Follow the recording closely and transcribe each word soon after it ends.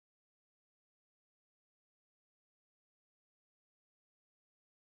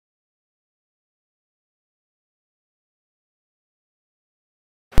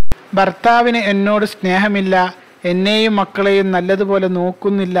ഭർത്താവിന് എന്നോട് സ്നേഹമില്ല, എന്നെയും മക്കളെയും നല്ലതുപോലെ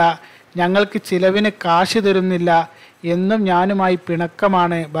നോക്കുന്നില്ല, ഞങ്ങൾക്ക് ചിലവിന് കാശ് തരുന്നില്ല, എന്നും ഞാനുമായി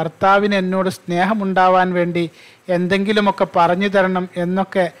പിണക്കമാണ്, ഭർത്താവിന് എന്നോട് സ്നേഹമുണ്ടാവാൻ വേണ്ടി എന്തെങ്കിലുമൊക്കെ പറഞ്ഞു തരണം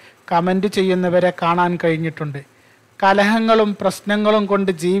എന്നൊക്കെ കമൻ്റ് ചെയ്യുന്നവരെ കാണാൻ കഴിഞ്ഞിട്ടുണ്ട്. കലഹങ്ങളും പ്രശ്നങ്ങളും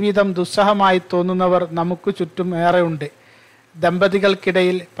കൊണ്ട് ജീവിതം ദുസ്സഹമായി തോന്നുന്നവർ നമുക്ക് ചുറ്റും ഏറെയുണ്ട്.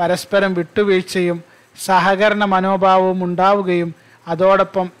 ദമ്പതികൾക്കിടയിൽ പരസ്പരം വിട്ടുവീഴ്ചയും സഹകരണ മനോഭാവവും ഉണ്ടാവുകയും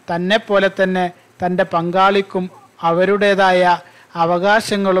അതോടൊപ്പം തന്നെപ്പോലെ തന്നെ തൻ്റെ പങ്കാളിക്കും അവരുടേതായ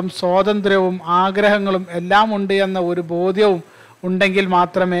അവകാശങ്ങളും സ്വാതന്ത്ര്യവും ആഗ്രഹങ്ങളും എല്ലാം ഉണ്ട് എന്ന ഒരു ബോധ്യവും ഉണ്ടെങ്കിൽ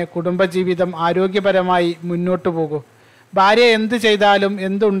മാത്രമേ കുടുംബജീവിതം ആരോഗ്യപരമായി മുന്നോട്ടു പോകൂ. ഭാര്യ എന്ത് ചെയ്താലും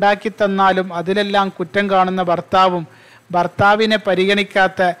എന്തുണ്ടാക്കി തന്നാലും അതിലെല്ലാം കുറ്റം കാണുന്ന ഭർത്താവും ഭർത്താവിനെ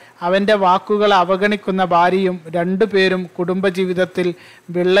പരിഗണിക്കാത്ത അവൻ്റെ വാക്കുകൾ അവഗണിക്കുന്ന ഭാര്യയും രണ്ടുപേരും കുടുംബജീവിതത്തിൽ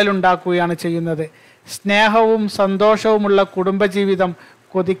വിള്ളലുണ്ടാക്കുകയാണ് ചെയ്യുന്നത്. സ്നേഹവും സന്തോഷവുമുള്ള കുടുംബജീവിതം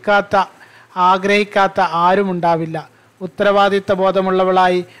കൊതിക്കാത്ത ആഗ്രഹിക്കാത്ത ആരും ഉണ്ടാവില്ല. ഉത്തരവാദിത്ത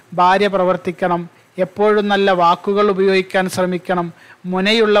ബോധമുള്ളവളായി ഭാര്യ പ്രവർത്തിക്കണം. എപ്പോഴും നല്ല വാക്കുകൾ ഉപയോഗിക്കാൻ ശ്രമിക്കണം.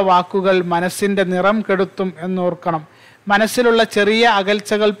 മുനയുള്ള വാക്കുകൾ മനസ്സിൻ്റെ നിറം കെടുത്തും എന്നോർക്കണം. മനസ്സിലുള്ള ചെറിയ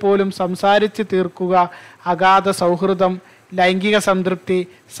അകൽച്ചകൾ പോലും സംസാരിച്ച് തീർക്കുക. അഗാധ സൗഹൃദം, ലൈംഗിക സംതൃപ്തി,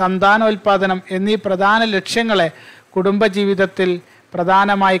 സന്താനോൽപാദനം എന്നീ പ്രധാന ലക്ഷ്യങ്ങളെ കുടുംബജീവിതത്തിൽ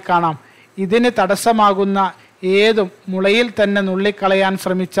പ്രധാനമായി കാണാം. ഇതിന് തടസ്സമാകുന്ന ഏതും മുളയിൽ തന്നെ നുള്ളിക്കളയാൻ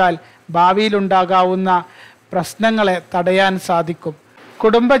ശ്രമിച്ചാൽ ഭാവിയിലുണ്ടാകാവുന്ന പ്രശ്നങ്ങളെ തടയാൻ സാധിക്കും.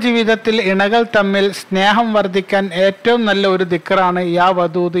 കുടുംബജീവിതത്തിൽ ഇണകൾ തമ്മിൽ സ്നേഹം വർദ്ധിക്കാൻ ഏറ്റവും നല്ല ഒരു ദിക്റാണ് യാ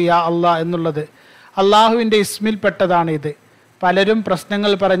വദൂദ് യാ അള്ളാ എന്നുള്ളത്. അള്ളാഹുവിൻ്റെ ഇസ്മിൽപ്പെട്ടതാണ് ഇത്. പലരും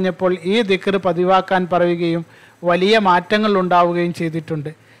പ്രശ്നങ്ങൾ പറഞ്ഞപ്പോൾ ഈ ദിക്ർ പതിവാക്കാൻ പറയുകയും വലിയ മാറ്റങ്ങൾ ഉണ്ടാവുകയും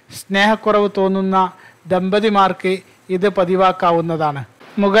ചെയ്തിട്ടുണ്ട്. സ്നേഹക്കുറവ് തോന്നുന്ന ദമ്പതിമാർക്ക് ഇത് പതിവാക്കാവുന്നതാണ്.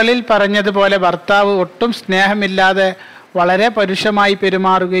 മുകളിൽ പറഞ്ഞതുപോലെ ഭർത്താവ് ഒട്ടും സ്നേഹമില്ലാതെ വളരെ പരുഷമായി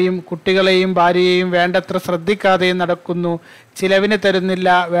പെരുമാറുകയും കുട്ടികളെയും ഭാര്യയെയും വേണ്ടത്ര ശ്രദ്ധിക്കാതെയും നടക്കുന്നു, ചിലവിന് തരുന്നില്ല,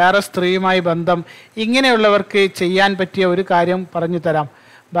 വേറെ സ്ത്രീയുമായി ബന്ധം, ഇങ്ങനെയുള്ളവർക്ക് ചെയ്യാൻ പറ്റിയ ഒരു കാര്യം പറഞ്ഞു തരാം.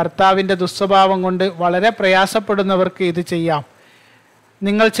 ഭർത്താവിൻ്റെ ദുസ്വഭാവം കൊണ്ട് വളരെ പ്രയാസപ്പെടുന്നവർക്ക് ഇത് ചെയ്യാം.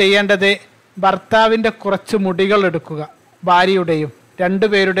 നിങ്ങൾ ചെയ്യേണ്ടത് ഭർത്താവിൻ്റെ കുറച്ച് മുടികൾ എടുക്കുക. ഭാര്യയുടെയും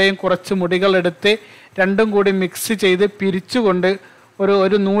രണ്ടുപേരുടെയും കുറച്ച് മുടികൾ എടുത്ത് രണ്ടും കൂടി മിക്സ് ചെയ്ത് പിരിച്ചുകൊണ്ട്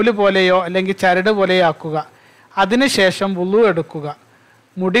ഒരു നൂല് പോലെയോ അല്ലെങ്കിൽ ചരട് പോലെയോ ആക്കുക. അതിനുശേഷം വുളു എടുക്കുക.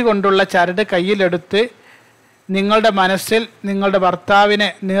 മുടി കൊണ്ടുള്ള ചരട് കയ്യിലെടുത്ത് നിങ്ങളുടെ മനസ്സിൽ നിങ്ങളുടെ ഭർത്താവിനെ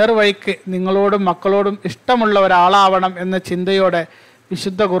നേർവഴിക്ക് നിങ്ങളോടും മക്കളോടും ഇഷ്ടമുള്ള ഒരാളാവണം എന്ന ചിന്തയോടെ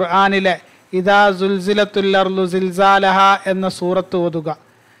വിശുദ്ധ ഖുർആനിലെ ഇദാ സുൽസിലത്തുൽ അർളു സിൽസാലഹ എന്ന സൂറത്ത് ഓതുക.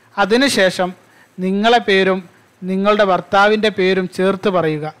 അതിനുശേഷം നിങ്ങളെ പേരും നിങ്ങളുടെ ഭർത്താവിൻ്റെ പേരും ചേർത്ത്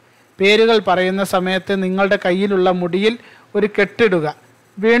പറയുക. പേരുകൾ പറയുന്ന സമയത്ത് നിങ്ങളുടെ കയ്യിലുള്ള മുടിയിൽ ഒരു കെട്ടിടുക.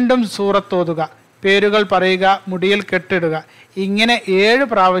 വീണ്ടും സൂറത്ത് ഓതുക. പേരുകൾ പറയുക, മുടിയിൽ കെട്ടിടുക. ഇങ്ങനെ 7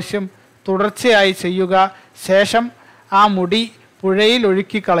 പ്രാവശ്യം തുടർച്ചയായി ചെയ്യുക. ശേഷം ആ മുടി പുഴയിൽ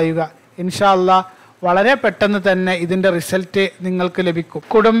ഒഴുക്കി കളയുക. ഇൻഷാ അല്ലാഹ് വളരെ പെട്ടെന്ന് തന്നെ ഇതിൻ്റെ റിസൾട്ട് നിങ്ങൾക്ക് ലഭിക്കും.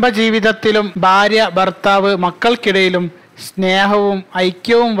 കുടുംബജീവിതത്തിലും ഭാര്യ ഭർത്താവ് മക്കൾക്കിടയിലും സ്നേഹവും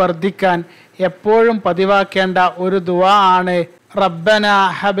ഐക്യവും വർദ്ധിക്കാൻ എപ്പോഴും പതിവാക്കേണ്ട ഒരു ദുആ ആണ് റബ്ബന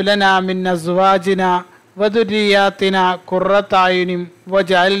ഹബ്ലനാ മിൻ അസ്വാജിന വദുരിയാത്തിന ഖുർറത അയുനിൻ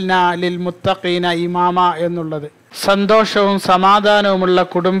വജഅൽനാ ലിൽ മുത്തഖീന ഇമാമ എന്നുള്ളത്. സന്തോഷവും സമാധാനവുമുള്ള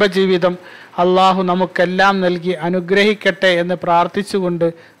കുടുംബജീവിതം അള്ളാഹു നമുക്കെല്ലാം നൽകി അനുഗ്രഹിക്കട്ടെ എന്ന് പ്രാർത്ഥിച്ചുകൊണ്ട്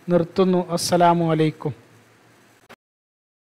നിർത്തുന്നു. അസ്സലാമു അലൈക്കും.